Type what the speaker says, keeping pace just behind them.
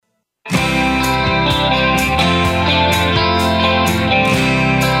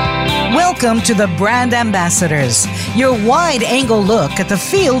Welcome to the Brand Ambassadors, your wide-angle look at the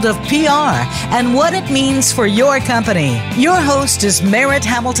field of PR and what it means for your company. Your host is Merritt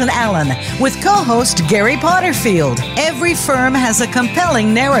Hamilton Allen with co-host Gary Potterfield. Every firm has a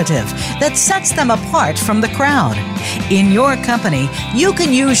compelling narrative that sets them apart from the crowd. In your company, you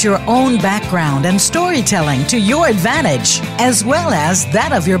can use your own background and storytelling to your advantage, as well as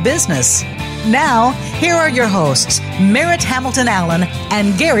that of your business. Now, here are your hosts, Merritt Hamilton Allen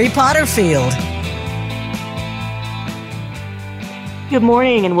and Gary Potterfield. Good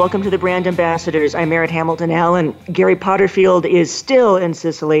morning and welcome to the Brand Ambassadors. I'm Merritt Hamilton Allen. Gary Potterfield is still in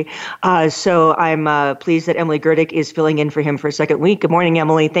Sicily, so I'm pleased that Emily Gerdick is filling in for him for a second week. Good morning,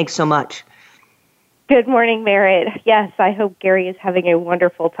 Emily. Thanks so much. Good morning, Merritt. Yes, I hope Gary is having a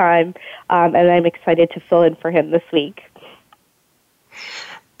wonderful time, and I'm excited to fill in for him this week.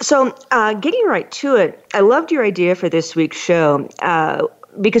 So getting right to it, I loved your idea for this week's show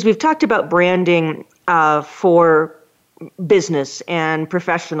because we've talked about branding for business and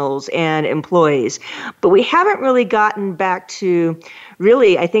professionals and employees, but we haven't really gotten back to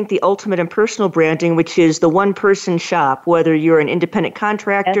really, I think, the ultimate in personal branding, which is the one-person shop, whether you're an independent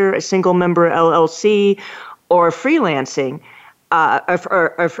contractor, a single-member LLC, or freelancing,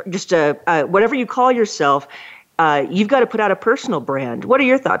 or just whatever you call yourself. You've got to put out a personal brand. What are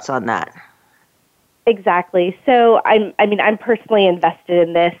your thoughts on that? Exactly. So I'm personally invested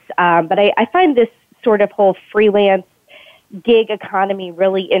in this, but I find this sort of whole freelance gig economy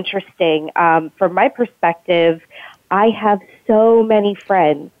really interesting. From my perspective, I have so many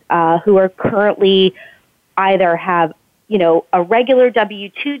friends who are currently either have, a regular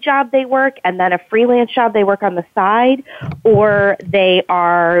W-2 job they work and then a freelance job they work on the side, or they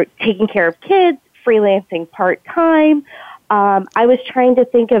are taking care of kids, freelancing part-time. I was trying to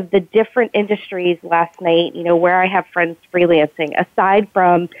think of the different industries last night, where I have friends freelancing, aside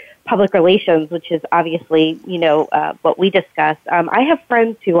from public relations, which is obviously, what we discuss. I have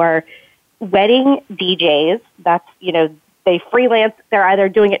friends who are wedding DJs. That's, they freelance. They're either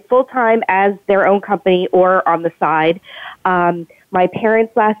doing it full-time as their own company or on the side. My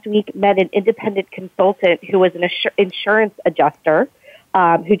parents last week met an independent consultant who was an insurance adjuster,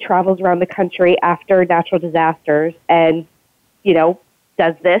 who travels around the country after natural disasters and,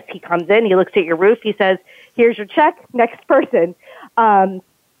 does this. He comes in, he looks at your roof, he says, here's your check, next person.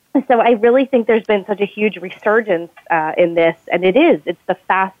 So I really think there's been such a huge resurgence in this, and it's the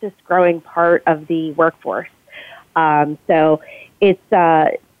fastest growing part of the workforce. So it's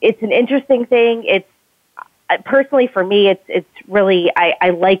an interesting thing. It's personally for me, it's really, I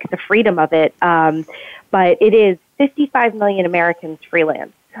like the freedom of it, but it is 55 million Americans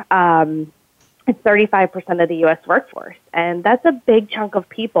freelance. It's 35% of the U.S. workforce, and that's a big chunk of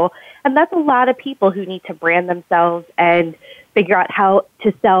people, and that's a lot of people who need to brand themselves and figure out how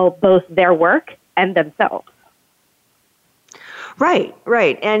to sell both their work and themselves. Right.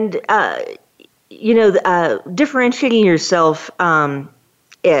 And, differentiating yourself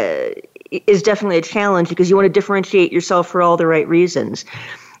is definitely a challenge because you want to differentiate yourself for all the right reasons.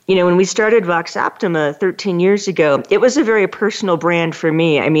 When we started Vox Optima 13 years ago, it was a very personal brand for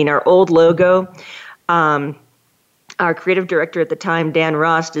me. I mean, our old logo, our creative director at the time, Dan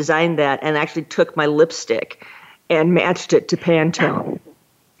Ross, designed that and actually took my lipstick and matched it to Pantone.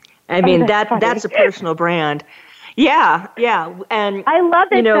 I mean, that's a personal brand. Yeah. And I love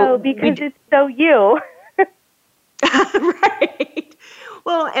it, though, because it's so you. Right.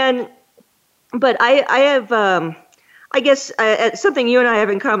 Well, but I have... I guess something you and I have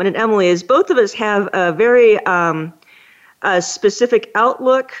in common, and Emily, is both of us have a very specific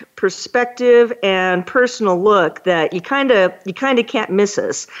outlook, perspective, and personal look that you kind of can't miss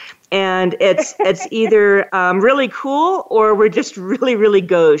us. And it's either really cool or we're just really, really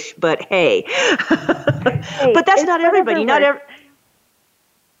gauche. But hey, but that's not everybody.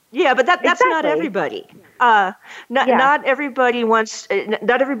 Yeah, but that's exactly. Not everybody. Not everybody wants.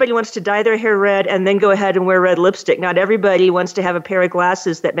 Not everybody wants to dye their hair red and then go ahead and wear red lipstick. Not everybody wants to have a pair of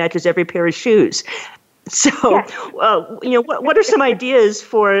glasses that matches every pair of shoes. So, yes. What are some ideas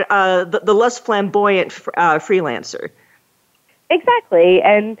for the less flamboyant freelancer? Exactly,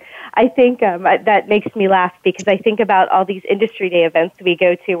 and I think that makes me laugh because I think about all these industry day events we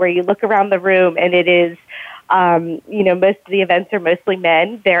go to where you look around the room and it is. Most of the events are mostly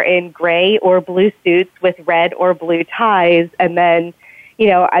men. They're in gray or blue suits with red or blue ties. And then,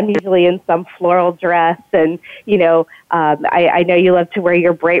 I'm usually in some floral dress. And, I know you love to wear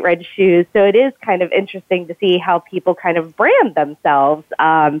your bright red shoes. So it is kind of interesting to see how people kind of brand themselves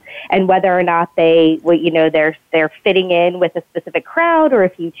and whether or not they're fitting in with a specific crowd or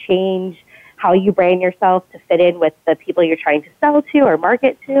if you change how you brand yourself to fit in with the people you're trying to sell to or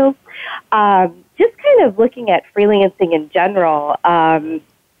market to. Just kind of looking at freelancing in general,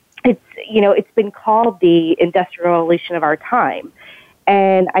 it's been called the industrial revolution of our time.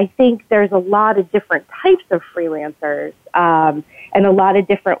 And I think there's a lot of different types of freelancers and a lot of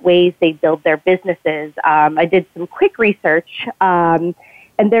different ways they build their businesses. I did some quick research, and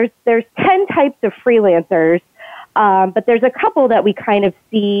there's 10 types of freelancers, but there's a couple that we kind of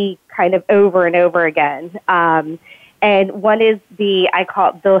see kind of over and over again. And one is I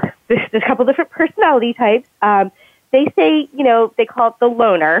call it there's a couple different personality types. They say, they call it the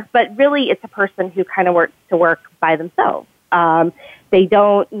loner, but really it's a person who kind of works to work by themselves. They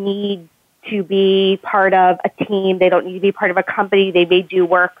don't need to be part of a team. They don't need to be part of a company. They may do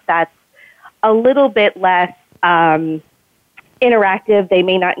work that's a little bit less interactive. They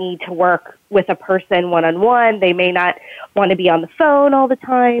may not need to work with a person one-on-one. They may not want to be on the phone all the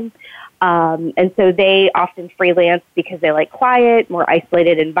time. And so they often freelance because they like quiet, more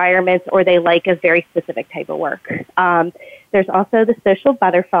isolated environments, or they like a very specific type of work. There's also the social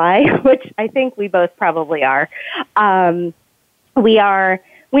butterfly, which I think we both probably are.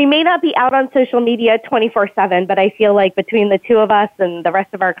 We may not be out on social media 24/7, but I feel like between the two of us and the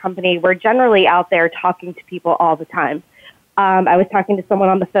rest of our company, we're generally out there talking to people all the time. I was talking to someone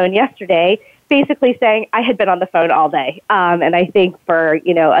on the phone yesterday, basically saying I had been on the phone all day. And I think for,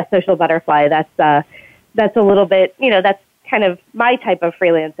 a social butterfly, that's a little bit, that's kind of my type of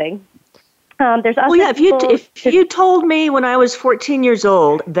freelancing. There's also if you told me when I was 14 years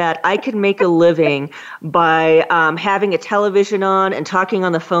old that I could make a living by having a television on and talking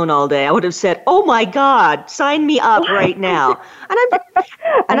on the phone all day, I would have said, "Oh my God, sign me up right now."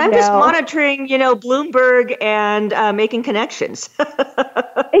 And I'm just monitoring, Bloomberg and making connections.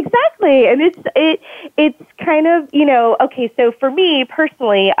 Exactly, and it's kind of okay. So for me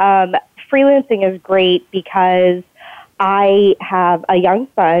personally, freelancing is great because I have a young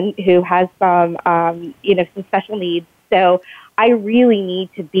son who has some special needs. So I really need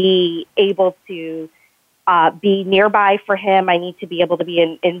to be able to be nearby for him. I need to be able to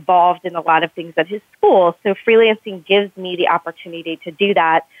be involved in a lot of things at his school. So freelancing gives me the opportunity to do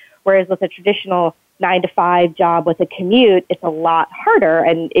that. Whereas with a traditional 9-to-5 job with a commute, it's a lot harder.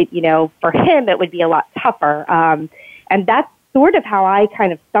 And for him, it would be a lot tougher. And that's sort of how I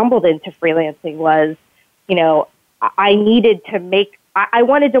kind of stumbled into freelancing was, I needed to I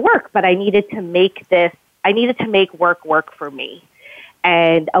wanted to work, but I needed to make work for me.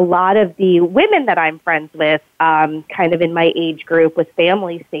 And a lot of the women that I'm friends with, kind of in my age group with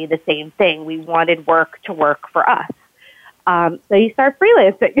families, say the same thing. We wanted work to work for us. So you start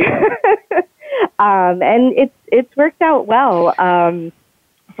freelancing. And it's worked out well.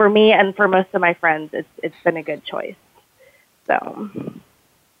 For me and for most of my friends, it's been a good choice. So.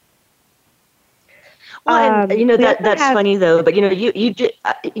 Well, and, that's funny though. But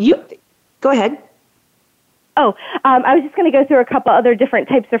you go ahead. Oh, I was just going to go through a couple other different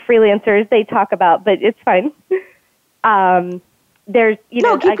types of freelancers they talk about, but it's fine. There's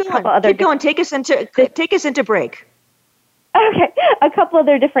keep going. Take us into break. Okay, a couple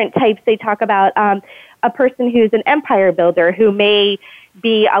other different types they talk about. A person who's an empire builder who may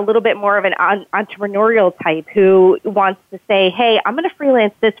be a little bit more of an entrepreneurial type who wants to say, hey, I'm going to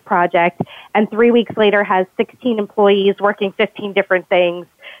freelance this project, and 3 weeks later has 16 employees working 15 different things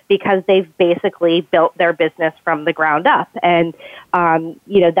because they've basically built their business from the ground up. And,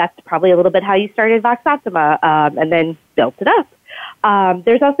 that's probably a little bit how you started Vox Optima and then built it up.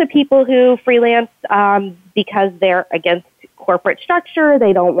 There's also people who freelance because they're against corporate structure.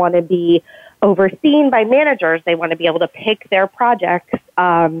 They don't want to be overseen by managers. They want to be able to pick their projects,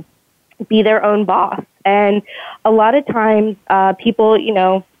 be their own boss. And a lot of times people,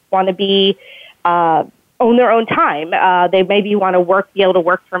 want to be own their own time. They maybe want to be able to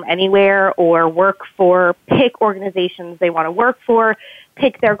work from anywhere or pick organizations they want to work for,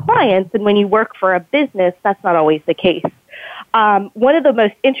 pick their clients. And when you work for a business, that's not always the case. One of the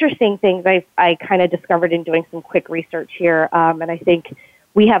most interesting things I kind of discovered in doing some quick research here, and I think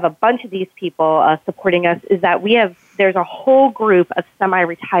we have a bunch of these people supporting us, is that there's a whole group of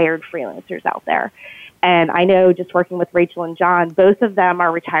semi-retired freelancers out there. And I know just working with Rachel and John, both of them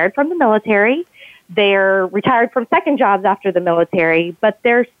are retired from the military. They're retired from second jobs after the military, but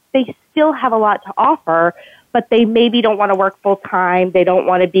they still have a lot to offer, but they maybe don't want to work full time. They don't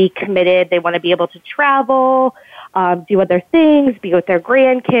want to be committed. They want to be able to travel, do other things, be with their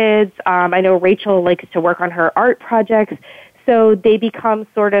grandkids. I know Rachel likes to work on her art projects. So they become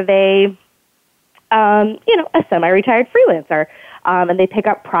sort of a semi-retired freelancer, and they pick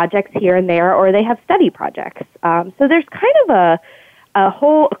up projects here and there, or they have study projects. So there's kind of a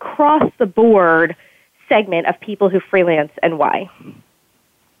whole across-the-board segment of people who freelance and why.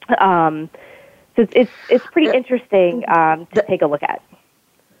 So it's pretty interesting to take a look at.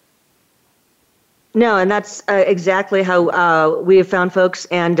 No, and that's exactly how we have found folks.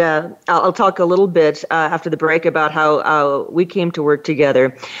 And I'll talk a little bit after the break about how we came to work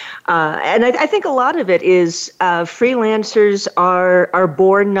together. And I think a lot of it is freelancers are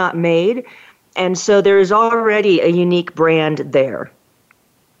born, not made. And so there is already a unique brand there.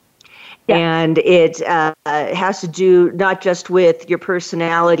 Yeah. And it has to do not just with your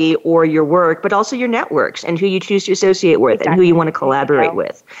personality or your work, but also your networks and who you choose to associate with and who you want to collaborate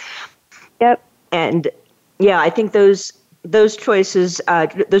with. Yep. And yeah, I think those choices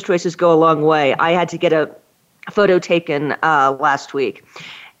go a long way. I had to get a photo taken last week,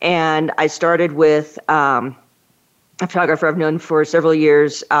 and I started with a photographer I've known for several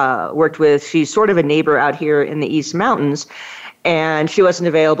years. Worked with. She's sort of a neighbor out here in the East Mountains, and she wasn't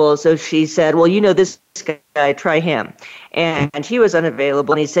available. So she said, "Well, you know this guy, try him." And he was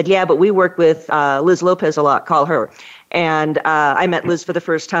unavailable, and he said, "Yeah, but we work with Liz Lopez a lot. Call her." And I met Liz for the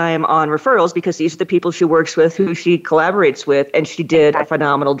first time on referrals because these are the people she works with, who she collaborates with, and she did a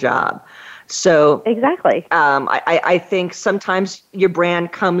phenomenal job. So exactly, I think sometimes your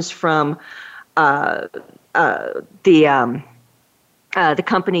brand comes from the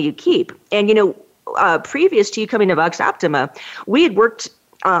company you keep. And you know, previous to you coming to Vox Optima, we had worked.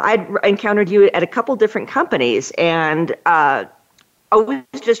 I'd encountered you at a couple different companies, and always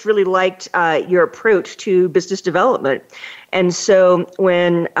just really liked your approach to business development. And so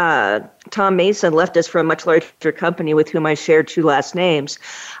when Tom Mason left us for a much larger company with whom I shared two last names,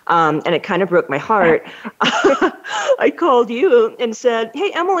 and it kind of broke my heart, I called you and said, "Hey,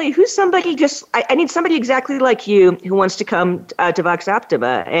 Emily, who's somebody I need somebody exactly like you who wants to come to Vox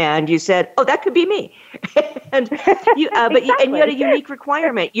Optima." And you said, "Oh, that could be me." And you, but you, and you had a unique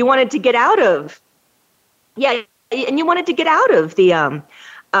requirement. You wanted to get out of, and you wanted to get out of the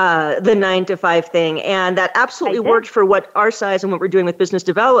 9-to-5 thing, and that absolutely worked for what our size and what we're doing with business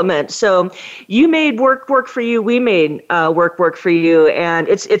development. So you made work for you. We made work for you, and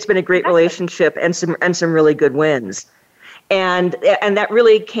it's been a great relationship and some really good wins. And that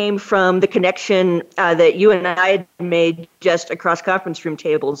really came from the connection that you and I had made just across conference room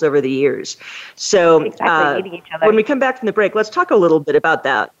tables over the years. So meeting each other. When we come back from the break, let's talk a little bit about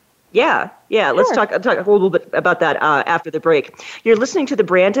that. Yeah. Sure. Let's talk a little bit about that after the break. You're listening to the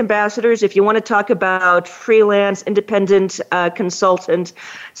Brand Ambassadors. If you want to talk about freelance, independent consultant,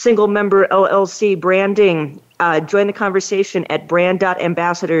 single member LLC branding, join the conversation at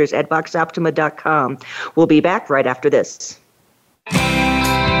brand.ambassadors@voxoptima.com. We'll be back right after this.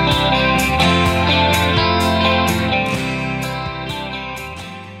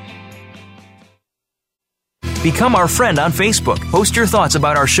 Become our friend on Facebook. Post your thoughts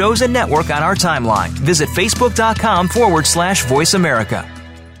about our shows and network on our timeline. Visit facebook.com/Voice America.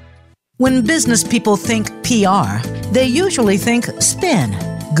 When business people think PR, they usually think spin.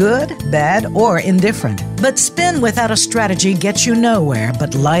 Good, bad, or indifferent. But spin without a strategy gets you nowhere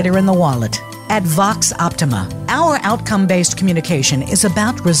but lighter in the wallet. At Vox Optima, our outcome-based communication is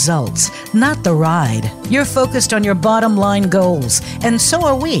about results, not the ride. You're focused on your bottom line goals, and so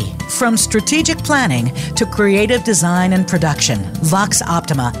are we. From strategic planning to creative design and production, Vox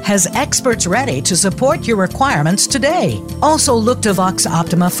Optima has experts ready to support your requirements today. Also look to Vox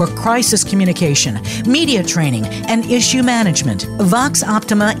Optima for crisis communication, media training, and issue management. Vox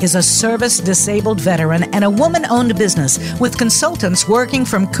Optima is a service-disabled veteran and a woman-owned business with consultants working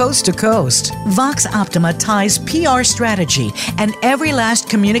from coast to coast. Vox Optima ties PR strategy and every last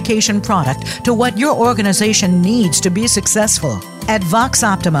communication product to what your organization needs to be successful. At Vox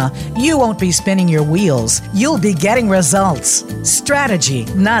Optima, you won't be spinning your wheels. You'll be getting results. Strategy,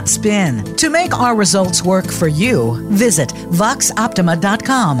 not spin. To make our results work for you, visit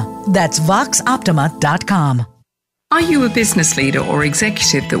voxoptima.com. That's voxoptima.com. Are you a business leader or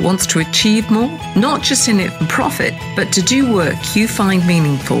executive that wants to achieve more? Not just in it for profit, but to do work you find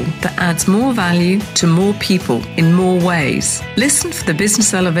meaningful that adds more value to more people in more ways. Listen for the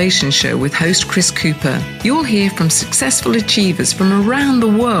Business Elevation Show with host Chris Cooper. You'll hear from successful achievers from around the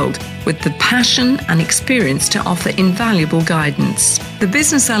world with the passion and experience to offer invaluable guidance. The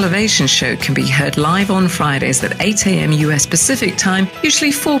Business Elevation Show can be heard live on Fridays at 8 a.m. US Pacific Time,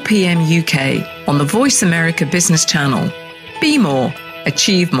 usually 4 p.m. UK, on the Voice America Business Channel. Be more,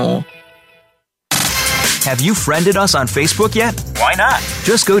 achieve more. Have you friended us on Facebook yet? Why not?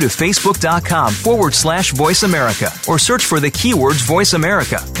 Just go to facebook.com/Voice America or search for the keywords Voice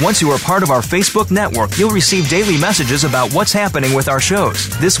America. Once you are part of our Facebook network, you'll receive daily messages about what's happening with our shows,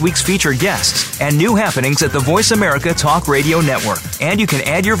 this week's featured guests, and new happenings at the Voice America Talk Radio Network. And you can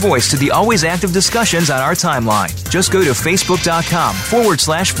add your voice to the always active discussions on our timeline. Just go to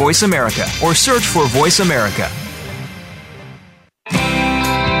facebook.com/Voice America or search for Voice America.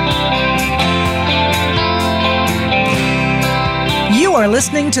 You are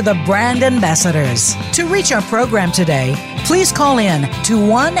listening to the Brand Ambassadors. To reach our program today, please call in to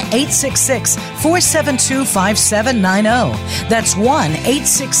 1-866-472-5790. That's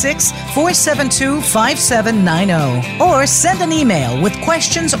 1-866-472-5790. Or send an email with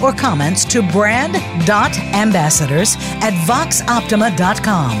questions or comments to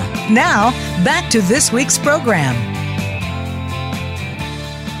brand.ambassadors@voxoptima.com. Now, back to this week's program.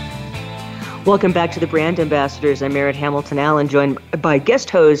 Welcome back to the Brand Ambassadors. I'm Merritt Hamilton Allen, joined by guest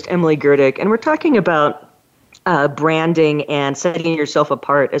host Emily Gerdick, and we're talking about branding and setting yourself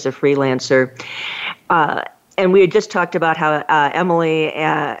apart as a freelancer. And we had just talked about how Emily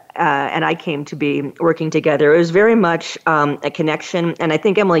and I came to be working together. It was very much a connection, and I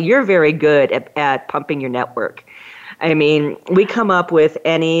think, Emily, you're very good at pumping your network. I mean, we come up with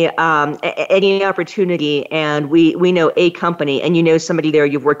any opportunity, and we know a company, and you know somebody there,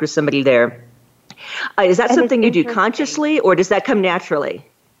 you've worked with somebody there. Is that something you do consciously, or does that come naturally?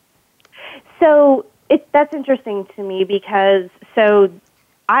 So that's interesting to me because the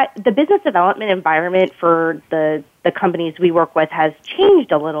business development environment for the companies we work with has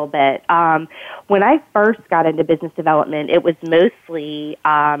changed a little bit. When I first got into business development, it was mostly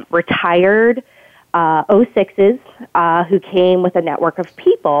retired 06s who came with a network of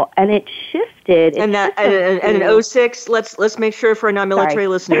people, and it shifted. And an 06, let's make sure for our non-military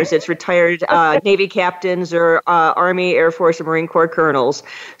listeners, it's retired Navy captains or Army, Air Force, or Marine Corps colonels.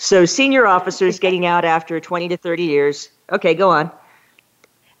 So senior officers getting out after 20 to 30 years. Okay, go on.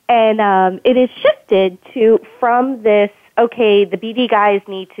 And it has shifted from this, okay, the BD guys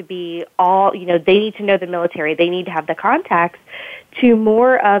need to be they need to know the military, they need to have the contacts, to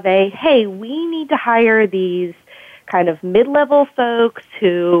more of a, hey, we need to hire these kind of mid-level folks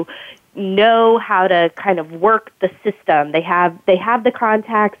who know how to kind of work the system. They have the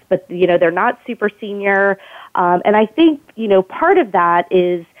contacts, but they're not super senior. And I think part of that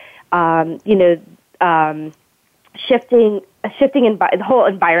is shifting. The whole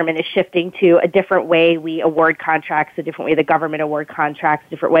environment is shifting to a different way we award contracts, a different way the government award contracts, a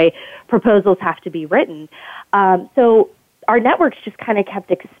different way proposals have to be written. So our networks just kind of kept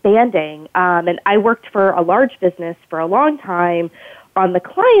expanding. And I worked for a large business for a long time on the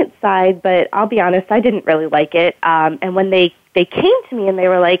client side, but I'll be honest, I didn't really like it. And when they came to me and they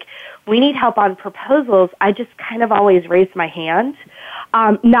were like, we need help on proposals, I just kind of always raised my hand,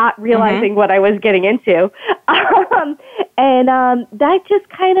 not realizing what I was getting into. And that just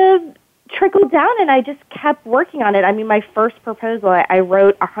kind of trickled down, and I just kept working on it. I mean, my first proposal, I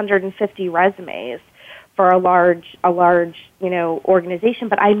wrote 150 resumes for a large organization,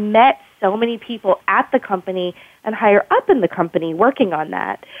 but I met so many people at the company and higher up in the company working on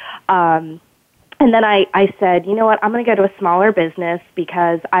that. And then I said, you know what, I'm going to go to a smaller business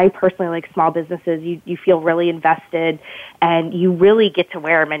because I personally like small businesses. You feel really invested, and you really get to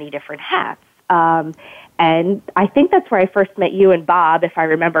wear many different hats. And I think that's where I first met you and Bob, if I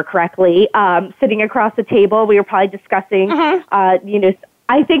remember correctly, sitting across the table. We were probably discussing, I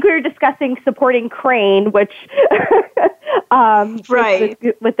think we were discussing supporting Crane, which right.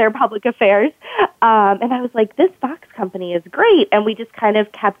 with their public affairs. And I was like, this Vox company is great. And we just kind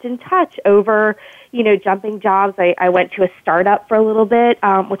of kept in touch over, jumping jobs. I went to a startup for a little bit,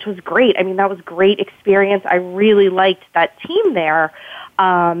 which was great. I mean, that was great experience. I really liked that team there.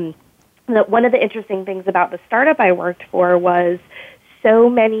 One of the interesting things about the startup I worked for was so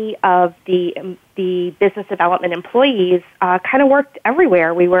many of the business development employees kind of worked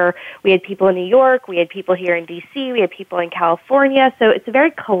everywhere. We had people in New York, we had people here in DC, we had people in California. So it's a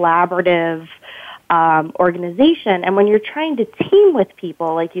very collaborative organization. And when you're trying to team with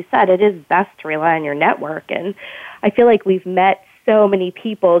people, like you said, it is best to rely on your network. And I feel like we've met so many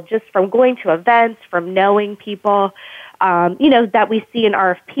people just from going to events, from knowing people, that we see an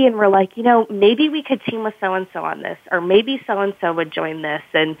RFP and we're like, maybe we could team with so-and-so on this, or maybe so-and-so would join this.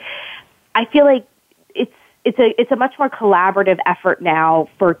 And I feel like it's a much more collaborative effort now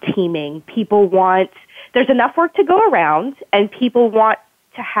for teaming. There's enough work to go around, and people want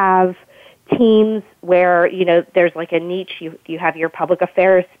to have teams where, there's like a niche. You have your public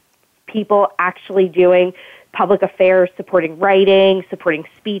affairs people actually doing public affairs, supporting writing, supporting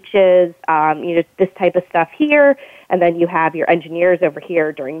speeches, this type of stuff here, and then you have your engineers over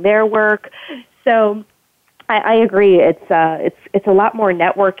here doing their work. So I agree. It's a lot more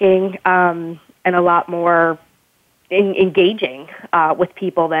networking and a lot more engaging with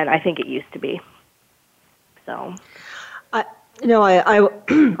people than I think it used to be. So, I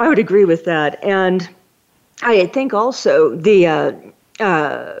would agree with that, and I think also the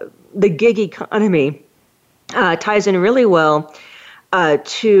gig economy ties in really well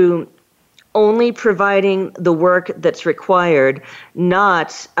to only providing the work that's required,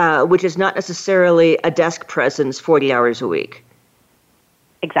 which is not necessarily a desk presence 40 hours a week.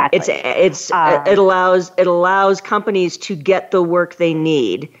 Exactly. It allows companies to get the work they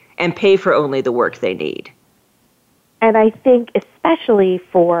need and pay for only the work they need. And I think especially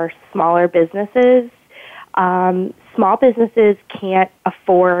for smaller businesses, small businesses can't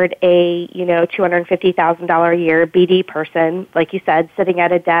afford a, $250,000 a year BD person, like you said, sitting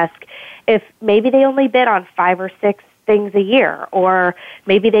at a desk, if maybe they only bid on 5 or 6 things a year, or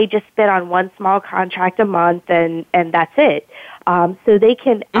maybe they just bid on one small contract a month and that's it. So they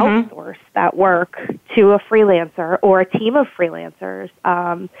can outsource that work to a freelancer or a team of freelancers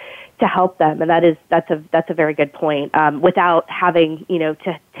to help them, and that's a very good point. Without having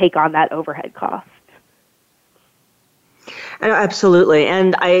to take on that overhead cost. Absolutely,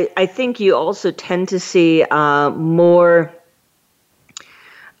 and I think you also tend to see more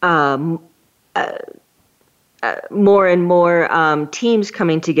and more teams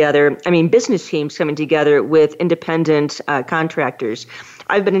coming together. I mean, business teams coming together with independent contractors.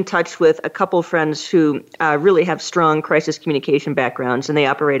 I've been in touch with a couple friends who really have strong crisis communication backgrounds, and they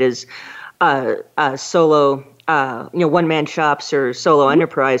operate as solo, one-man shops or solo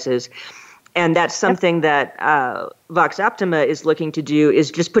enterprises. And that's something that Vox Optima is looking to do,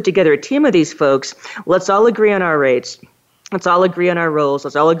 is just put together a team of these folks. Let's all agree on our rates. Let's all agree on our roles.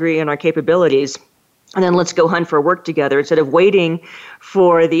 Let's all agree on our capabilities. And then let's go hunt for work together. Instead of waiting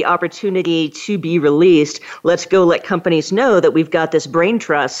for the opportunity to be released, let's go let companies know that we've got this brain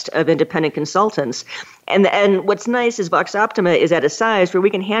trust of independent consultants. And what's nice is Vox Optima is at a size where we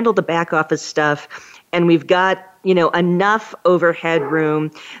can handle the back office stuff, and we've got enough overhead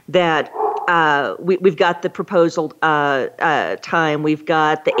room that we've got the proposal time, we've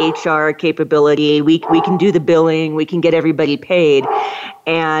got the HR capability, we can do the billing, we can get everybody paid,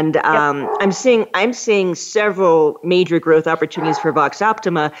 and I'm seeing several major growth opportunities for Vox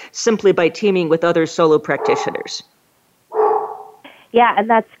Optima simply by teaming with other solo practitioners. Yeah, and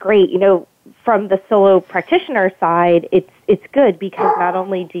that's great. From the solo practitioner side, it's good because not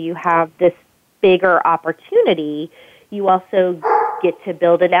only do you have this bigger opportunity, you also get to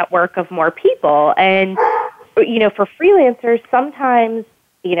build a network of more people. And, for freelancers, sometimes,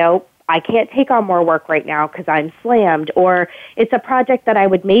 I can't take on more work right now because I'm slammed, or it's a project that I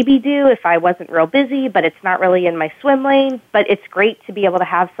would maybe do if I wasn't real busy, but it's not really in my swim lane. But it's great to be able to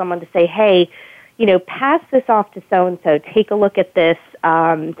have someone to say, hey, pass this off to so-and-so, take a look at this,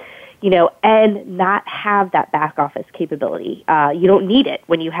 and not have that back office capability. You don't need it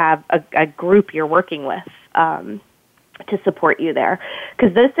when you have a group you're working with to support you there.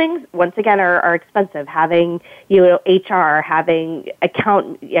 Because those things, once again, are expensive. Having, HR, having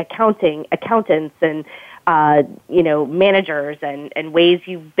accounting, accountants, and, managers and ways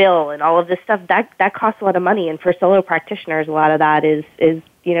you bill and all of this stuff, that costs a lot of money. And for solo practitioners, a lot of that is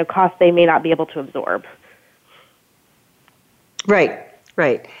costs they may not be able to absorb. Right.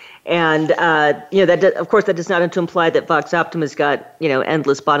 And, of course, that does not imply that Vox Optima's got,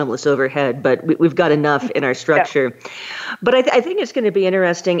 endless, bottomless overhead, but we've got enough in our structure. Yeah. But I think it's going to be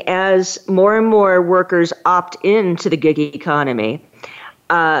interesting as more and more workers opt into the gig economy,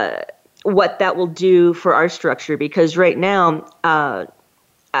 what that will do for our structure, because right now,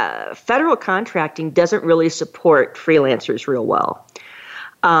 federal contracting doesn't really support freelancers real well.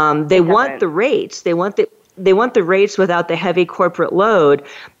 They want the rates. They want the rates without the heavy corporate load,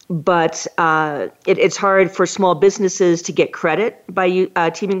 but it's hard for small businesses to get credit by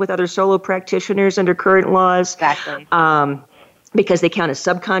teaming with other solo practitioners under current laws. Exactly. Because they count as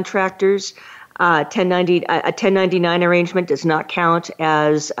subcontractors. A 1099 arrangement does not count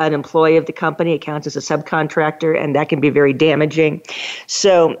as an employee of the company. It counts as a subcontractor, and that can be very damaging.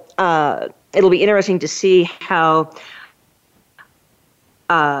 So it'll be interesting to see how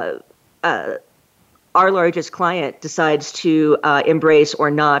our largest client decides to embrace or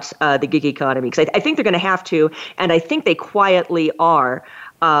not the gig economy. Because I think they're going to have to, and I think they quietly are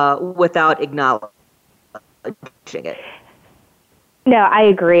without acknowledging it. No, I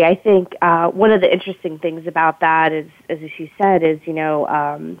agree. I think one of the interesting things about that is, as you said, is,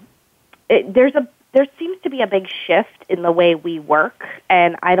 there's there seems to be a big shift in the way we work,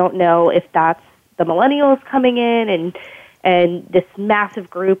 and I don't know if that's the millennials coming in and this massive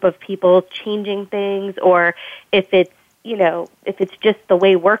group of people changing things, or if it's just the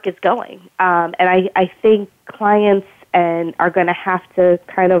way work is going. And I think clients are going to have to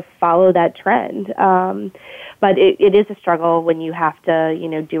kind of follow that trend. But it is a struggle when you have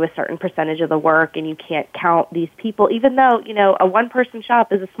to, do a certain percentage of the work and you can't count these people, even though, a one-person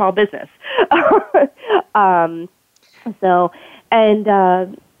shop is a small business.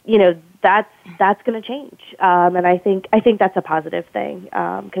 That's going to change. And I think that's a positive thing.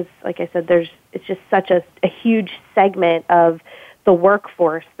 Because like I said, it's just such a huge segment of the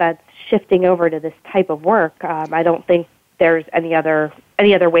workforce that's shifting over to this type of work. I don't think there's any other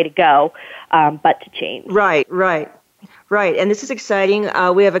way to go but to change. Right. And this is exciting.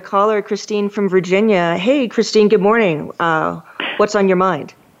 We have a caller, Christine from Virginia. Hey, Christine, good morning. What's on your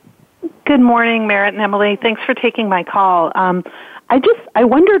mind? Good morning, Merritt and Emily. Thanks for taking my call. I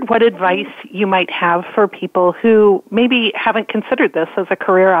wondered what advice you might have for people who maybe haven't considered this as a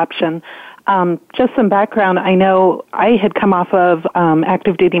career option. Just some background, I know I had come off of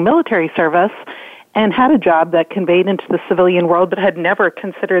active duty military service and had a job that conveyed into the civilian world, but had never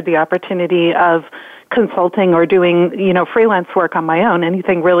considered the opportunity of consulting or doing, freelance work on my own,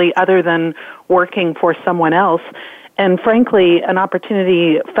 anything really other than working for someone else. And frankly, an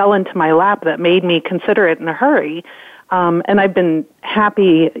opportunity fell into my lap that made me consider it in a hurry. And I've been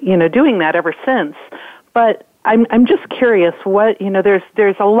happy, doing that ever since. But I'm just curious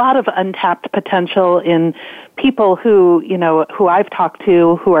there's a lot of untapped potential in people who I've talked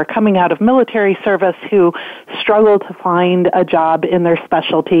to who are coming out of military service who struggle to find a job in their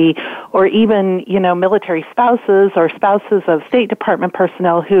specialty, or even, military spouses or spouses of State Department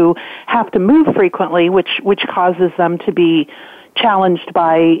personnel who have to move frequently, which causes them to be challenged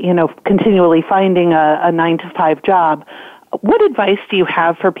by, continually finding a 9-to-5 job. What advice do you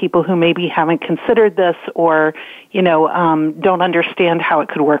have for people who maybe haven't considered this or, don't understand how it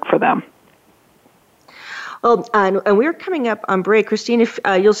could work for them? Well, and we're coming up on break. Christine, if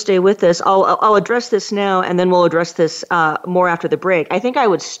you'll stay with us, I'll address this now, and then we'll address this more after the break. I think I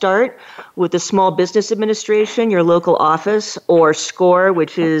would start with the Small Business Administration, your local office, or SCORE,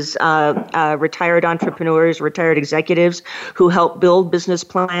 which is retired entrepreneurs, retired executives who help build business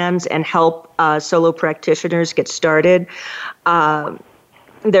plans and help solo practitioners get started.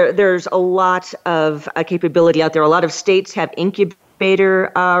 There's a lot of capability out there. A lot of states have incubators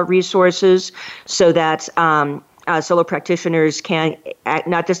resources so that solo practitioners can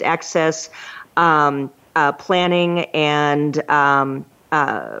not just access planning and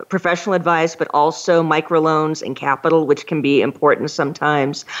professional advice, but also microloans and capital, which can be important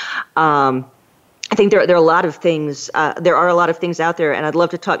sometimes. I think there are a lot of things. There are a lot of things out there, and I'd love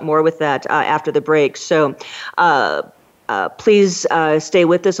to talk more with that after the break. So. Please stay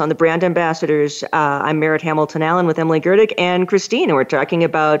with us on the Brand Ambassadors. I'm Merritt Hamilton Allen with Emily Gerdick and Christine, and we're talking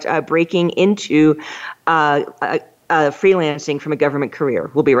about breaking into freelancing from a government career.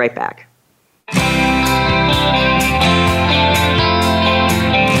 We'll be right back.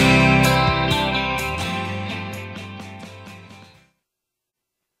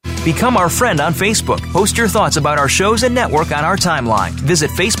 Become our friend on Facebook. Post your thoughts about our shows and network on our timeline.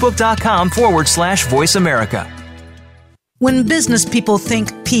 Visit Facebook.com/Voice America. When business people think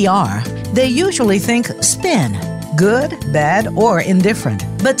PR, they usually think spin. Good, bad, or indifferent.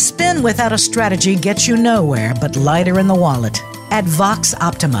 But spin without a strategy gets you nowhere but lighter in the wallet. At Vox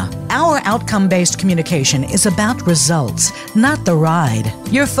Optima, our outcome-based communication is about results, not the ride.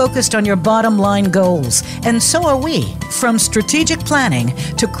 You're focused on your bottom line goals, and so are we. From strategic planning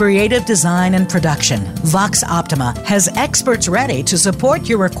to creative design and production, Vox Optima has experts ready to support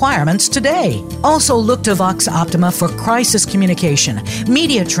your requirements today. Also look to Vox Optima for crisis communication,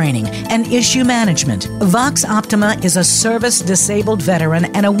 media training, and issue management. Vox Optima is a service-disabled veteran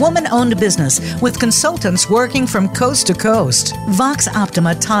and a woman-owned business with consultants working from coast to coast. Vox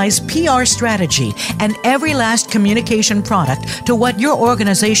Optima ties PR strategy and every last communication product to what your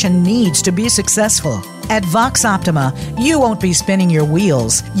organization needs to be successful. At Vox Optima, you won't be spinning your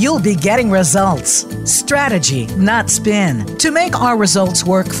wheels. You'll be getting results. Strategy, not spin. To make our results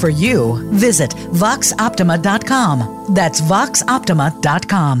work for you, visit VoxOptima.com. That's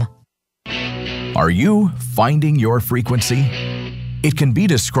VoxOptima.com. Are you finding your frequency? It can be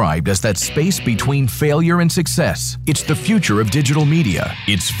described as that space between failure and success. It's the future of digital media.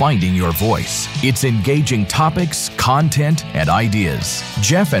 It's finding your voice. It's engaging topics, content, and ideas.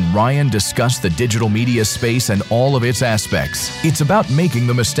 Jeff and Ryan discuss the digital media space and all of its aspects. It's about making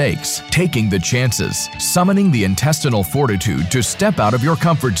the mistakes, taking the chances, summoning the intestinal fortitude to step out of your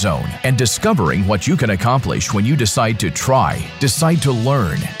comfort zone, and discovering what you can accomplish when you decide to try, decide to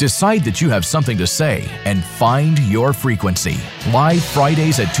learn, decide that you have something to say, and find your frequency. Live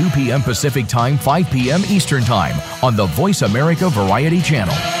Fridays at 2 p.m. Pacific Time, 5 p.m. Eastern Time on the Voice America Variety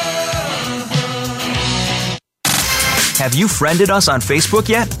Channel. Have you friended us on Facebook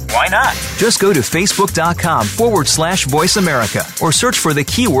yet? Why not? Just go to facebook.com/Voice America or search for the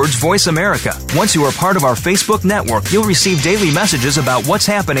keywords Voice America. Once you are part of our Facebook network, you'll receive daily messages about what's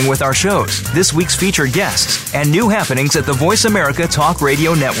happening with our shows, this week's featured guests, and new happenings at the Voice America Talk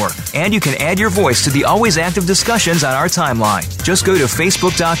Radio Network. And you can add your voice to the always active discussions on our timeline. Just go to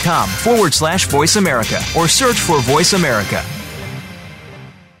facebook.com/Voice America or search for Voice America.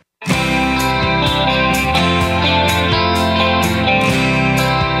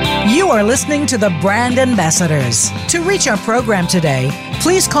 You are listening to the Brand Ambassadors. To reach our program today,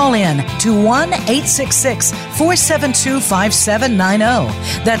 please call in to 1-866-472-5790.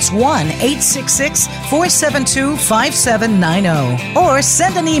 That's 1-866-472-5790. Or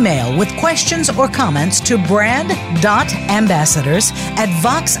send an email with questions or comments to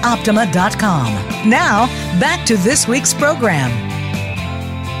brand.ambassadors@voxoptima.com. Now, back to this week's program.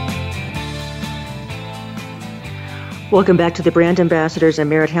 Welcome back to the Brand Ambassadors. I'm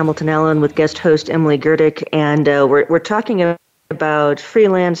Merritt Hamilton Allen with guest host Emily Gerdick, and we're talking about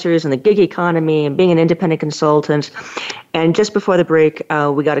freelancers and the gig economy and being an independent consultant. And just before the break,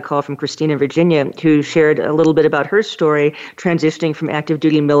 we got a call from Christina, Virginia, who shared a little bit about her story transitioning from active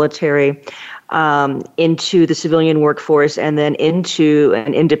duty military into the civilian workforce and then into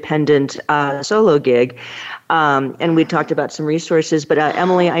an independent solo gig. And we talked about some resources. But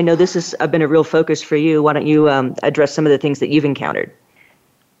Emily, I know this has been a real focus for you. Why don't you address some of the things that you've encountered?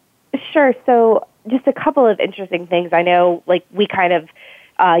 Sure. So just a couple of interesting things. I know, like, we kind of,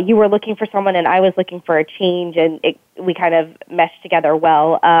 you were looking for someone and I was looking for a change, and we kind of meshed together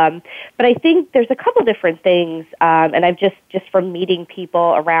well. But I think there's a couple different things, and I've just from meeting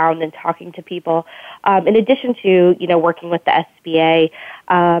people around and talking to people, in addition to, working with the SBA,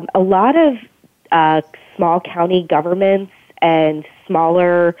 a lot of small county governments and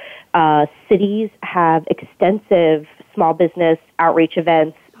smaller cities have extensive small business outreach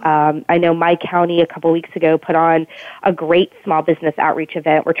events. I know my county a couple weeks ago put on a great small business outreach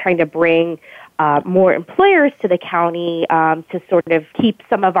event. We're trying to bring more employers to the county to sort of keep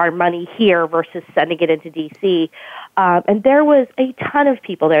some of our money here versus sending it into D.C. And there was a ton of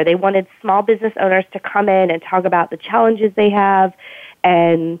people there. They wanted small business owners to come in and talk about the challenges they have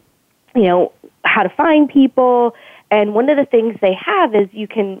and, how to find people. And one of the things they have is you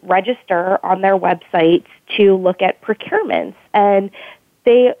can register on their website to look at procurements. And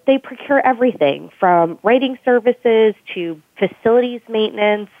they procure everything from writing services to facilities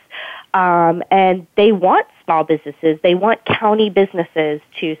maintenance, and they want small businesses. They want county businesses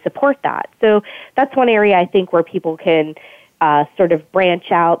to support that. So that's one area I think where people can sort of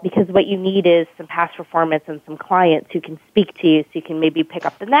branch out, because what you need is some past performance and some clients who can speak to you so you can maybe pick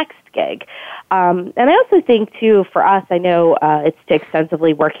up the next gig. And I also think, too, for us, I know it's to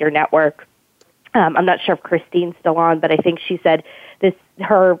extensively work your network. I'm not sure if Christine's still on, but I think she said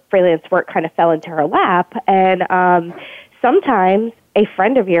her freelance work kind of fell into her lap. And sometimes a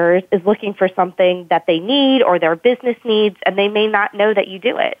friend of yours is looking for something that they need or their business needs, and they may not know that you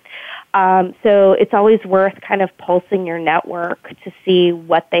do it. So it's always worth kind of pulsing your network to see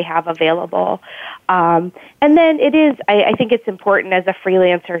what they have available. And then I think it's important as a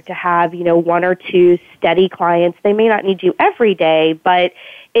freelancer to have, one or two steady clients. They may not need you every day, but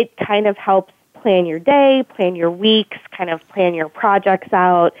it kind of helps plan your day, plan your weeks, kind of plan your projects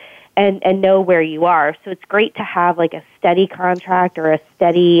out, and know where you are. So it's great to have like a steady contract or a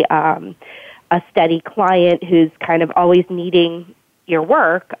steady client who's kind of always needing your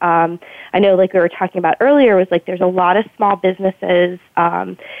work. I know, like we were talking about earlier, was like there's a lot of small businesses,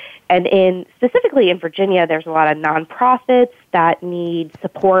 and specifically in Virginia, there's a lot of nonprofits that need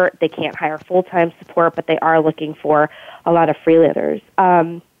support. They can't hire full-time support, but they are looking for a lot of freelancers.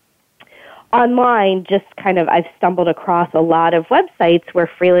 Online, just kind of, I've stumbled across a lot of websites where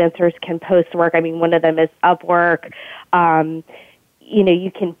freelancers can post work. I mean, one of them is Upwork.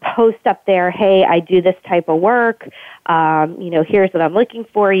 You can post up there, hey, I do this type of work. Here's what I'm looking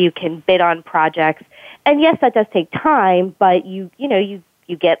for. You can bid on projects. And yes, that does take time, but you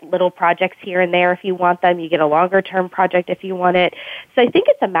You get little projects here and there if you want them. You get a longer term project if you want it. So I think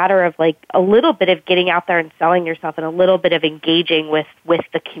it's a matter of like a little bit of getting out there and selling yourself and a little bit of engaging with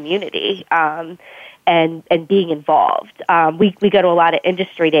the community. And being involved. We go to a lot of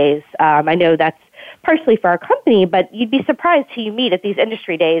industry days. I know that's partially for our company, but you'd be surprised who you meet at these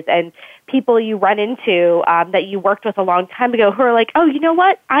industry days and people you run into that you worked with a long time ago who are like, oh, you know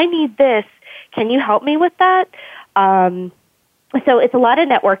what? I need this. Can you help me with that? So it's a lot of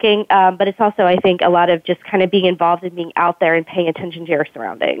networking, but it's also, I think, a lot of just kind of being involved and being out there and paying attention to your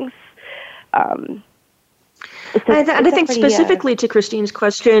surroundings. I think specifically to Christine's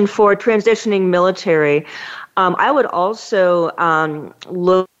question for transitioning military, I would also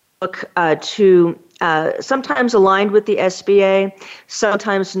look to sometimes aligned with the SBA,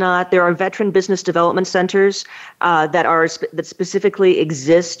 sometimes not. There are veteran business development centers that specifically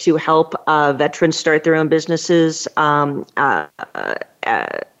exist to help veterans start their own businesses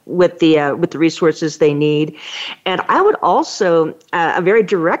with the resources they need. And I would also, a very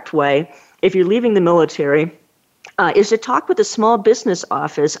direct way, if you're leaving the military, is to talk with a small business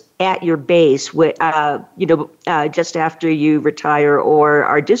office at your base, just after you retire or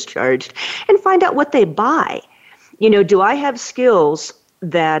are discharged, and find out what they buy. Do I have skills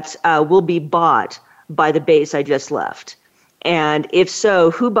that will be bought by the base I just left? And if so,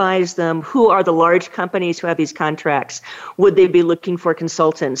 who buys them? Who are the large companies who have these contracts? Would they be looking for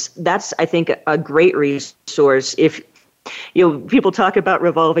consultants? That's, I think, a great resource. If people talk about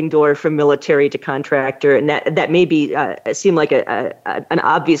revolving door from military to contractor, and that may be seem like an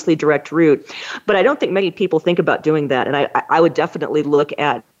obviously direct route, but I don't think many people think about doing that. And I would definitely look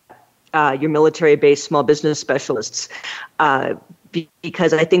at your military-based small business specialists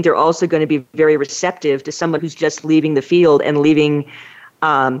because I think they're also going to be very receptive to someone who's just leaving the field and leaving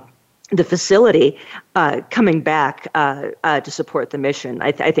the facility, coming back to support the mission.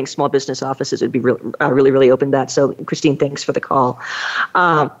 I think small business offices would be really open to that. So, Christine, thanks for the call.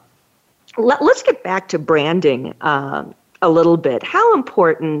 Let's get back to branding a little bit. How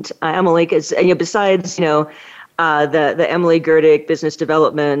important, Emily, is besides the Emily Gerdick Business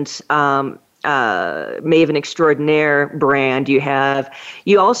Development Maven Extraordinaire brand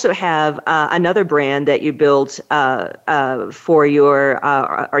you also have another brand that you built for your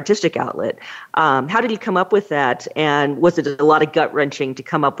artistic outlet. How did you come up with that, and was it a lot of gut wrenching to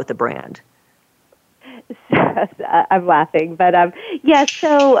come up with a brand? I'm laughing, but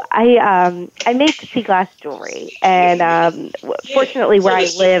so I make sea glass jewelry, and fortunately where I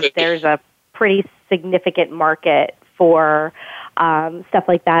live there's a pretty significant market for stuff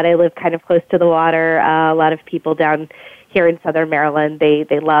like that. I live kind of close to the water. A lot of people down here in Southern Maryland, they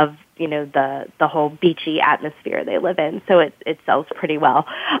love, the whole beachy atmosphere they live in. So it sells pretty well.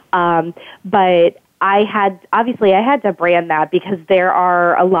 But I had to brand that because there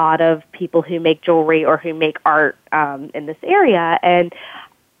are a lot of people who make jewelry or who make art in this area. And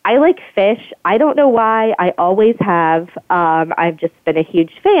I like fish. I don't know why. I always have. I've just been a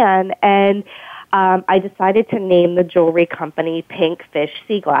huge fan. And I decided to name the jewelry company Pink Fish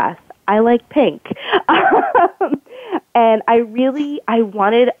Sea Glass. I like pink. And I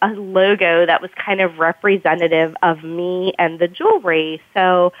wanted a logo that was kind of representative of me and the jewelry.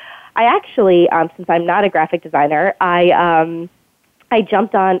 So I actually, since I'm not a graphic designer, I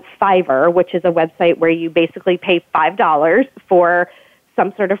jumped on Fiverr, which is a website where you basically pay $5 for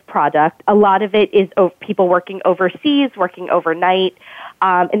some sort of product. A lot of it is people working overseas, working overnight.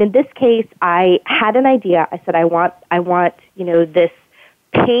 And in this case, I had an idea. I said, I want, this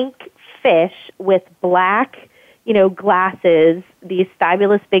pink fish with black, glasses, these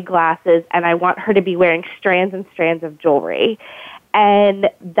fabulous big glasses, and I want her to be wearing strands and strands of jewelry. And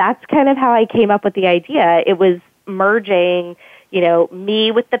that's kind of how I came up with the idea. It was merging,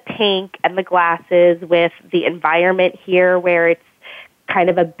 me with the pink and the glasses with the environment here where it's kind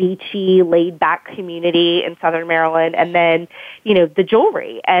of a beachy, laid-back community in Southern Maryland, and then, the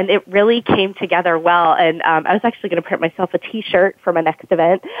jewelry. And it really came together well. And I was actually going to print myself a T-shirt for my next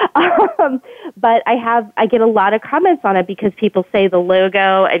event. But I get a lot of comments on it because people say the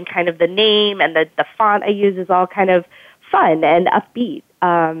logo and kind of the name and the font I use is all kind of fun and upbeat.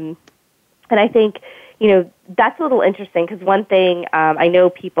 And I think, that's a little interesting because one thing I know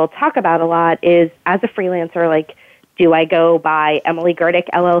people talk about a lot is as a freelancer, like, do I go by Emily Gerdick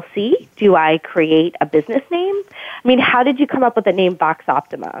LLC? Do I create a business name? I mean, how did you come up with the name Vox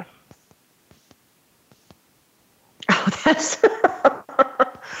Optima? Oh,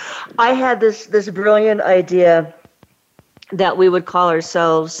 I had this brilliant idea that we would call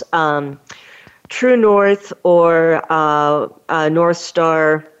ourselves True North or North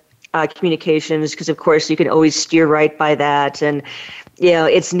Star Communications, because of course you can always steer right by that, and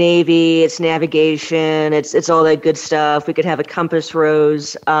it's Navy, it's navigation, it's all that good stuff. We could have a Compass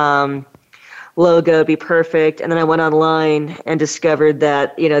Rose logo, be perfect. And then I went online and discovered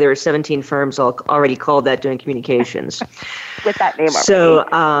that, there were 17 firms already called that doing communications. With that name already.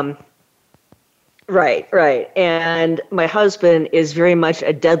 So, right. And my husband is very much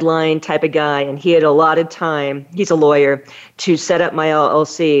a deadline type of guy, and he had allotted time, he's a lawyer, to set up my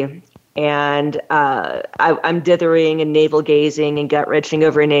LLC. And I'm dithering and navel-gazing and gut-wrenching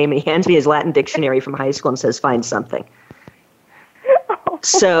over a name, and he hands me his Latin dictionary from high school and says, find something.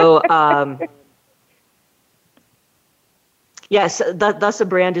 So, yes, thus a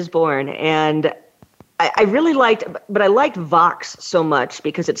brand is born. And I really liked Vox so much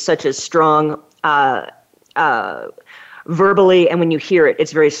because it's such a strong, verbally, and when you hear it,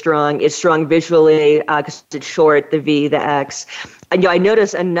 it's very strong. It's strong visually because it's short, the V, the X. And, I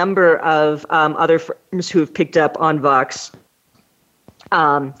notice a number of other firms who have picked up on Vox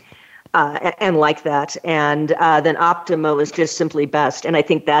and like that. And then Optimo is just simply best. And I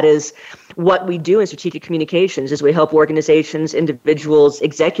think that is what we do in strategic communications is we help organizations, individuals,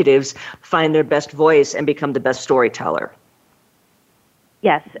 executives find their best voice and become the best storyteller.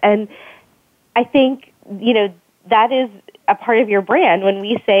 Yes. And I think, that is a part of your brand. When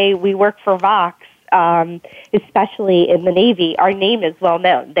we say we work for Vox, especially in the Navy, our name is well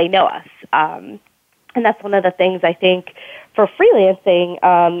known. They know us. And that's one of the things I think for freelancing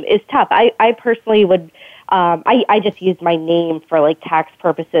is tough. I personally would, I just use my name for like tax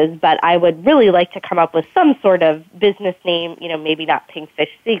purposes, but I would really like to come up with some sort of business name, maybe not Pinkfish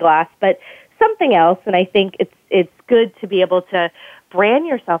Sea Glass, but something else. And I think it's good to be able to brand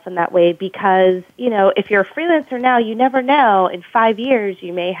yourself in that way because, if you're a freelancer now, you never know. In 5 years,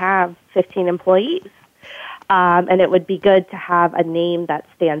 you may have 15 employees. And it would be good to have a name that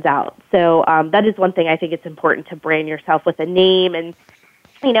stands out. So that is one thing I think it's important to brand yourself with a name. And,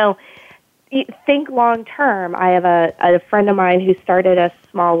 think long term. I have a friend of mine who started a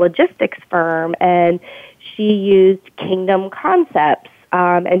small logistics firm, and she used Kingdom Concepts.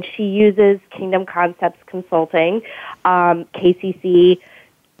 And she uses Kingdom Concepts Consulting. KCC,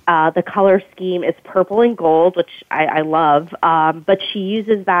 the color scheme is purple and gold, which I love. But she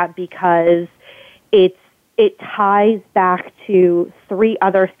uses that because it ties back to 3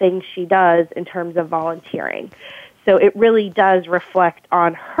 other things she does in terms of volunteering. So it really does reflect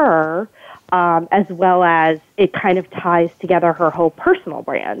on her, as well as it kind of ties together her whole personal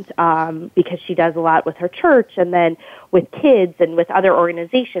brand, because she does a lot with her church and then with kids and with other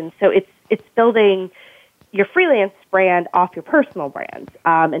organizations. So it's building your freelance brand off your personal brand.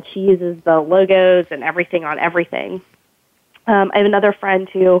 And she uses the logos and everything on everything. I have another friend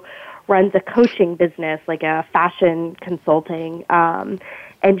who runs a coaching business, like a fashion consulting, and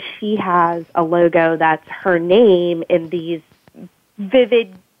she has a logo that's her name in these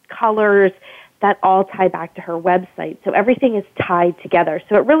vivid colors that all tie back to her website. So everything is tied together.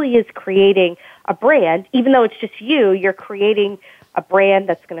 So it really is creating a brand. Even though it's just you're creating a brand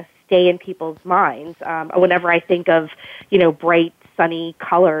that's going to stay in people's minds. Whenever I think of, bright, sunny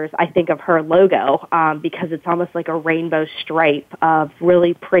colors, I think of her logo because it's almost like a rainbow stripe of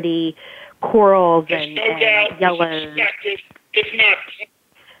really pretty corals and yellows. It's not.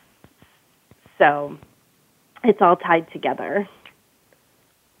 So it's all tied together.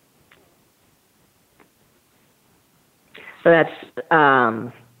 So that's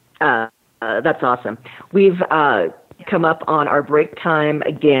awesome. We've come up on our break time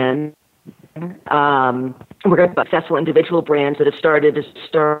again. We're going to talk about successful individual brands that have started as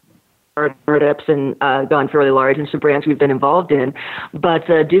startups and gone fairly large, and some brands we've been involved in. But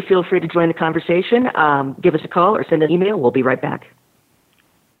do feel free to join the conversation. Give us a call or send an email. We'll be right back.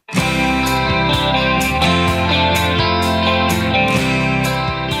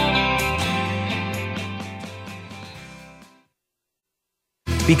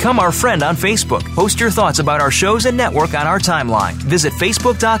 Become our friend on Facebook. Post your thoughts about our shows and network on our timeline. Visit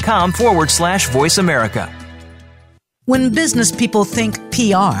Facebook.com/Voice America. When business people think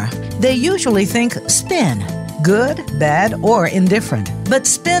PR, they usually think spin. Good, bad, or indifferent. But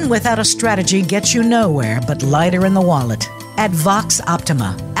spin without a strategy gets you nowhere but lighter in the wallet. At Vox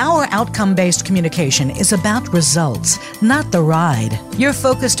Optima, our outcome-based communication is about results, not the ride. You're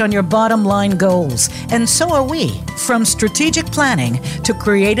focused on your bottom line goals, and so are we. From strategic planning to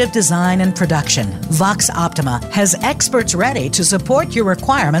creative design and production, Vox Optima has experts ready to support your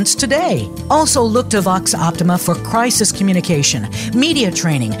requirements today. Also look to Vox Optima for crisis communication, media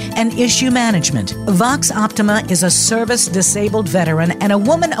training, and issue management. Vox Optima is a service-disabled veteran and a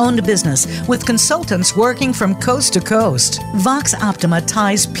woman-owned business with consultants working from coast to coast. Vox Optima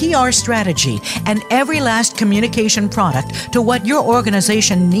ties PR strategy and every last communication product to what your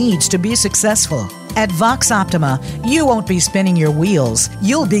organization needs to be successful. At Vox Optima, you won't be spinning your wheels.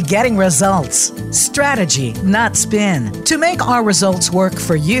 You'll be getting results. Strategy, not spin. To make our results work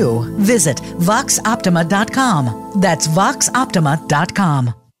for you, visit voxoptima.com. That's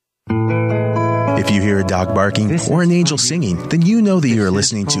voxoptima.com. If you hear a dog barking or an angel singing, then you know that you are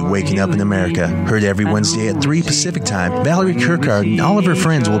listening to Waking Up in America. Heard every Wednesday at 3 Pacific Time, Valerie Kirkard and all of her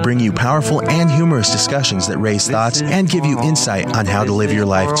friends will bring you powerful and humorous discussions that raise thoughts and give you insight on how to live your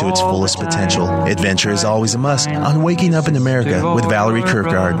life to its fullest potential. Adventure is always a must on Waking Up in America with Valerie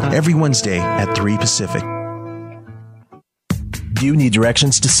Kirkard every Wednesday at 3 Pacific. Do you need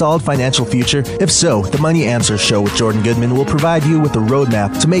directions to solid financial future? If so, the Money Answers Show with Jordan Goodman will provide you with a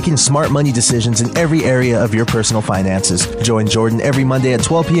roadmap to making smart money decisions in every area of your personal finances. Join Jordan every Monday at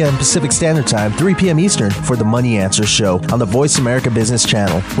 12 p.m. Pacific Standard Time, 3 p.m. Eastern for the Money Answers Show on the Voice America Business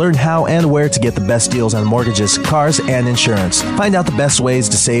Channel. Learn how and where to get the best deals on mortgages, cars, and insurance. Find out the best ways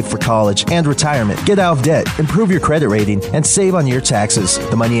to save for college and retirement, get out of debt, improve your credit rating, and save on your taxes.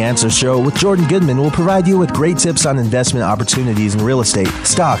 The Money Answers Show with Jordan Goodman will provide you with great tips on investment opportunities in real estate,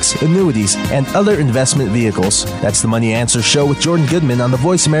 stocks, annuities, and other investment vehicles. That's the Money Answers Show with Jordan Goodman on the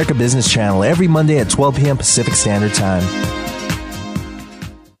Voice America Business Channel every Monday at 12 p.m. Pacific Standard Time.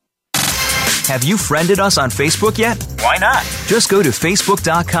 Have you friended us on Facebook yet? Why not? Just go to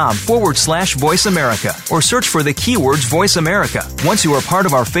facebook.com/Voice America or search for the keywords Voice America. Once you are part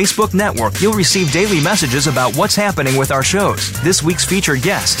of our Facebook network, you'll receive daily messages about what's happening with our shows, this week's featured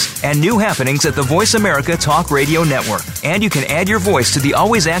guests, and new happenings at the Voice America Talk Radio Network. And you can add your voice to the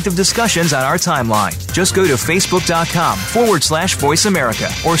always active discussions on our timeline. Just go to facebook.com/Voice America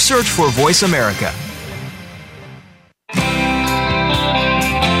or search for Voice America.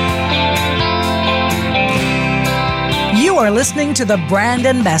 You are listening to the Brand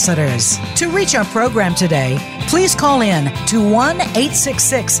Ambassadors. To reach our program today, please call in to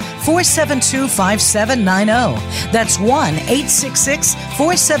 1-866-472-5790. That's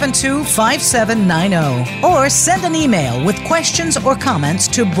 1-866-472-5790. Or send an email with questions or comments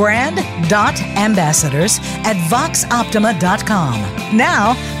to brand.ambassadors@voxoptima.com.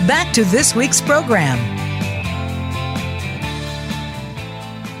 Now, back to this week's program.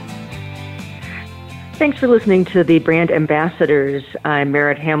 Thanks for listening to the Brand Ambassadors. I'm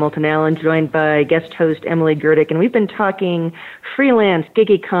Merritt Hamilton Allen, joined by guest host Emily Gerdick, and we've been talking freelance,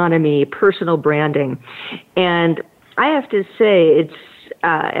 gig economy, personal branding. And I have to say, it's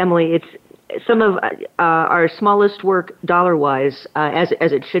Emily, it's some of our smallest work dollar-wise, as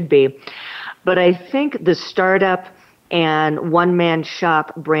it should be. But I think the startup and one-man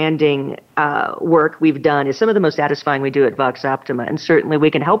shop branding work we've done is some of the most satisfying we do at Vox Optima, and certainly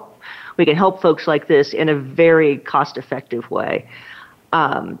we can help folks like this in a very cost-effective way.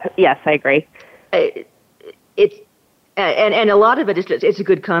 Yes, I agree. It's and a lot of it is just, it's a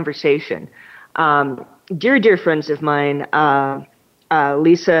good conversation. Dear friends of mine,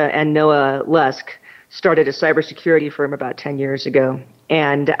 Lisa and Noah Lusk, started a cybersecurity firm about 10 years ago,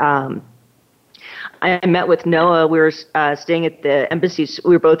 and I met with Noah. We were staying at the embassy.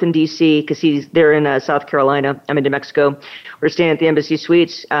 We were both in D.C. because they're in South Carolina. I'm in New Mexico. We're staying at the embassy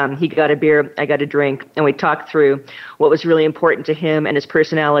suites. He got a beer, I got a drink, and we talked through what was really important to him and his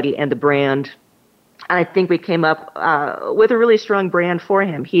personality and the brand. And I think we came up with a really strong brand for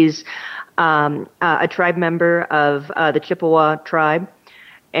him. He's a tribe member of the Chippewa tribe,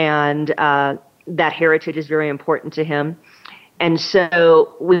 and that heritage is very important to him. And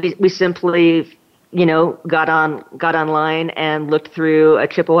so we simply, got online and looked through a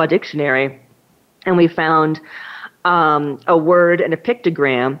Chippewa dictionary, and we found a word and a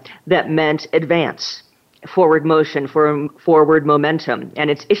pictogram that meant advance, forward motion, forward momentum, and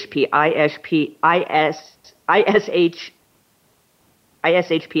it's ISHPI,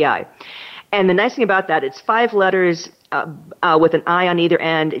 ISHPI. And the nice thing about that, it's 5 letters with an I on either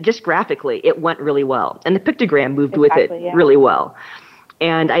end. Just graphically, it went really well, and the pictogram moved with it really well.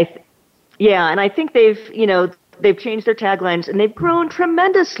 And I think they've changed their taglines and they've grown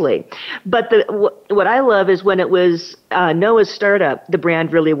tremendously. But what I love is when it was Noah's startup, the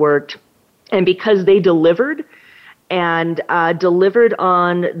brand really worked, and because they delivered on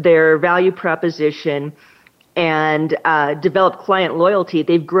their value proposition and developed client loyalty,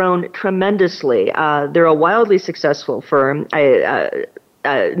 they've grown tremendously. They're a wildly successful firm.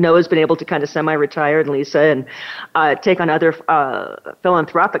 Noah's been able to kind of semi-retire, and Lisa, and take on other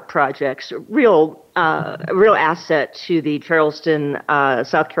philanthropic projects. Real asset to the Charleston,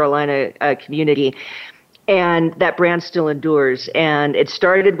 South Carolina community. and that brand still endures. And it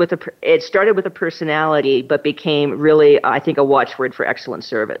started with a personality, but became really, I think, a watchword for excellent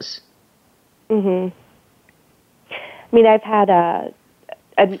service. Mm-hmm. I mean, I've had a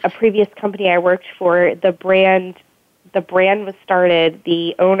previous company I worked for. The brand was started.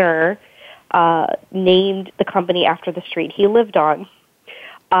 The owner named the company after the street he lived on.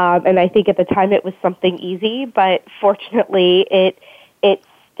 And I think at the time it was something easy, but fortunately it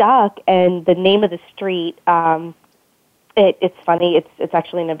stuck. And the name of the street, it's funny. It's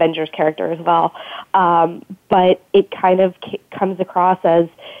actually an Avengers character as well. But it kind of comes across as,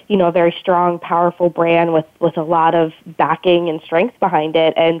 a very strong, powerful brand with a lot of backing and strength behind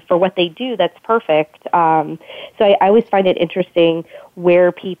it. And for what they do, that's perfect. So I always find it interesting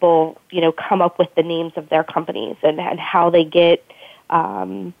where people, come up with the names of their companies and how they get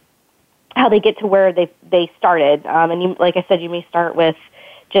to where they started. And like I said, you may start with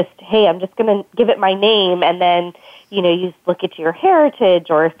just, hey, I'm just going to give it my name, and then, you look at your heritage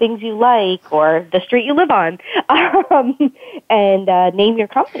or things you like or the street you live on, and name your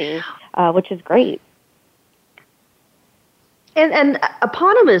company, which is great. And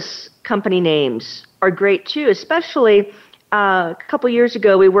eponymous company names are great too, especially a couple years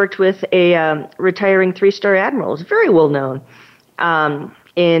ago we worked with a retiring 3-star admiral. He's very well known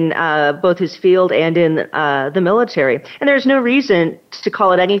in both his field and in the military. And there's no reason to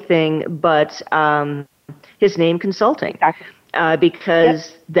call it anything but his name consulting,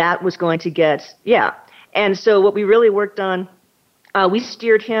 because that was going to get, And so what we really worked on, we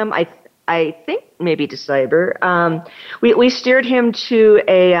steered him, I think maybe to cyber. We steered him to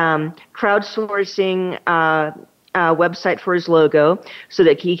a crowdsourcing website for his logo so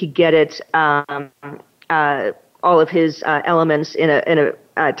that he could get it, all of his elements in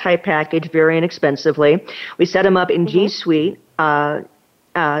a type package very inexpensively. We set him up in G Suite, so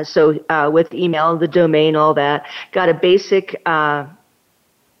with email, the domain, all that. Got a basic a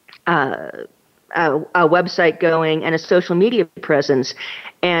website going and a social media presence,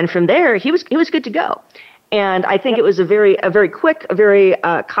 and from there he was good to go. And I think it was a very quick, a very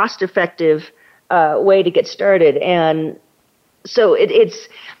cost effective way to get started. And so it's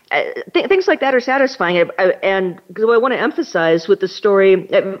things like that are satisfying. And what I want to emphasize with the story,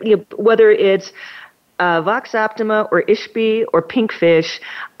 whether it's Vox Optima or Ishby or Pinkfish,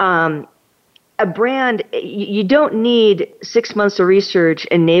 a brand, you don't need 6 months of research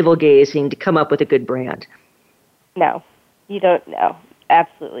and navel gazing to come up with a good brand. No, you don't know.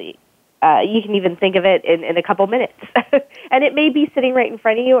 Absolutely. You can even think of it in a couple minutes. And it may be sitting right in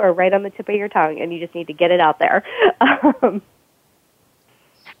front of you or right on the tip of your tongue, and you just need to get it out there.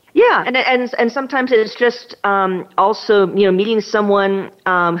 Yeah, and sometimes it's just also meeting someone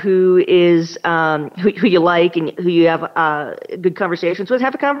who is who you like and who you have good conversations with.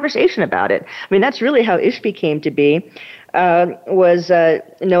 Have a conversation about it. I mean, that's really how Ishby came to be. Was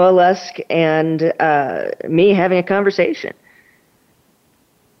Noah Lusk and me having a conversation.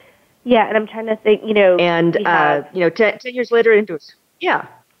 Yeah, and I'm trying to think. And 10 years later into it. Yeah.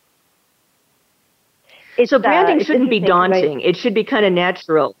 So branding shouldn't be daunting. It should be kind of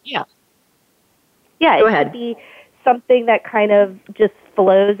natural. Yeah. Yeah, Go it ahead. should be something that kind of just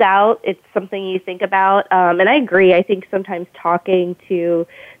flows out. It's something you think about. And I agree. I think sometimes talking to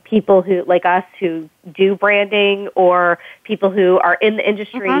people who, like us, who do branding or people who are in the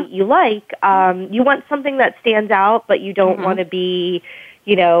industry you like, you want something that stands out, but you don't want to be,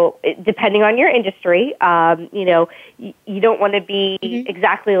 depending on your industry, you don't want to be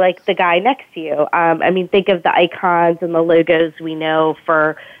exactly like the guy next to you. I mean, think of the icons and the logos we know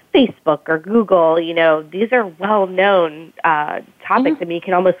for Facebook or Google. These are well-known topics. I mean, you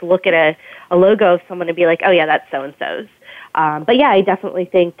can almost look at a logo of someone and be like, oh, yeah, that's so-and-so's. But, yeah, I definitely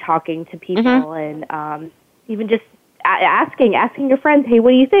think talking to people and even just asking your friends, hey,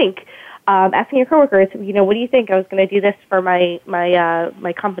 what do you think? Asking your coworkers, what do you think? I was going to do this for my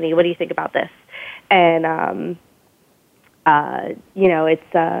company. What do you think about this? And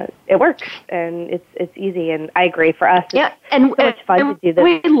it works and it's easy. And I agree. For us, it's so much fun to do this.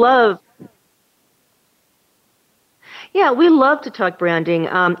 We love to talk branding.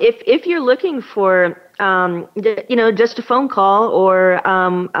 If you're looking for just a phone call or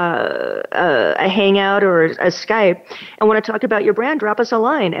a hangout or a Skype and want to talk about your brand, drop us a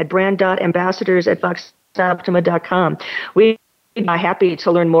line at brand.ambassadors@voxoptima.com. We are happy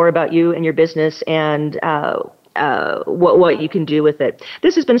to learn more about you and your business and what you can do with it.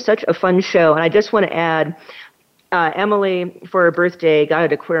 This has been such a fun show, and I just want to add, Emily, for her birthday, got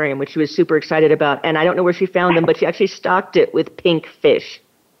an aquarium, which she was super excited about, and I don't know where she found them, but she actually stocked it with pink fish.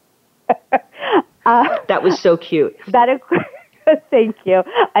 That was so cute. Thank you.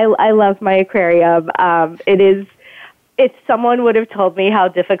 I love my aquarium. If someone would have told me how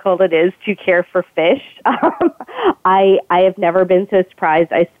difficult it is to care for fish, I have never been so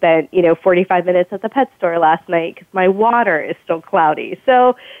surprised. I spent, 45 minutes at the pet store last night because my water is still cloudy.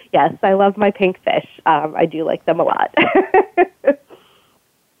 So, yes, I love my pink fish. I do like them a lot.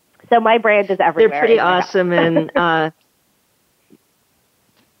 So my brand is everywhere. They're pretty awesome, and I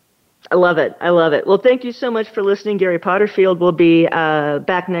love it. I love it. Well, thank you so much for listening. Gary Potterfield will be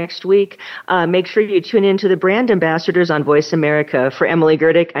back next week. Make sure you tune in to the Brand Ambassadors on Voice America. For Emily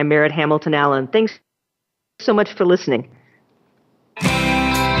Gerdick, I'm Merritt Hamilton Allen. Thanks so much for listening.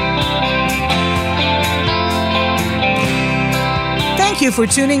 Thank you for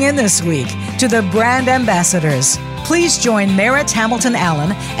tuning in this week to the Brand Ambassadors. Please join Merritt Hamilton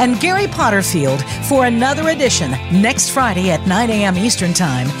Allen and Gary Potterfield for another edition next Friday at 9 a.m. Eastern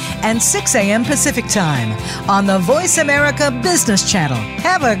Time and 6 a.m. Pacific Time on the Voice America Business Channel.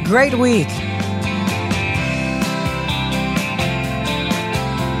 Have a great week.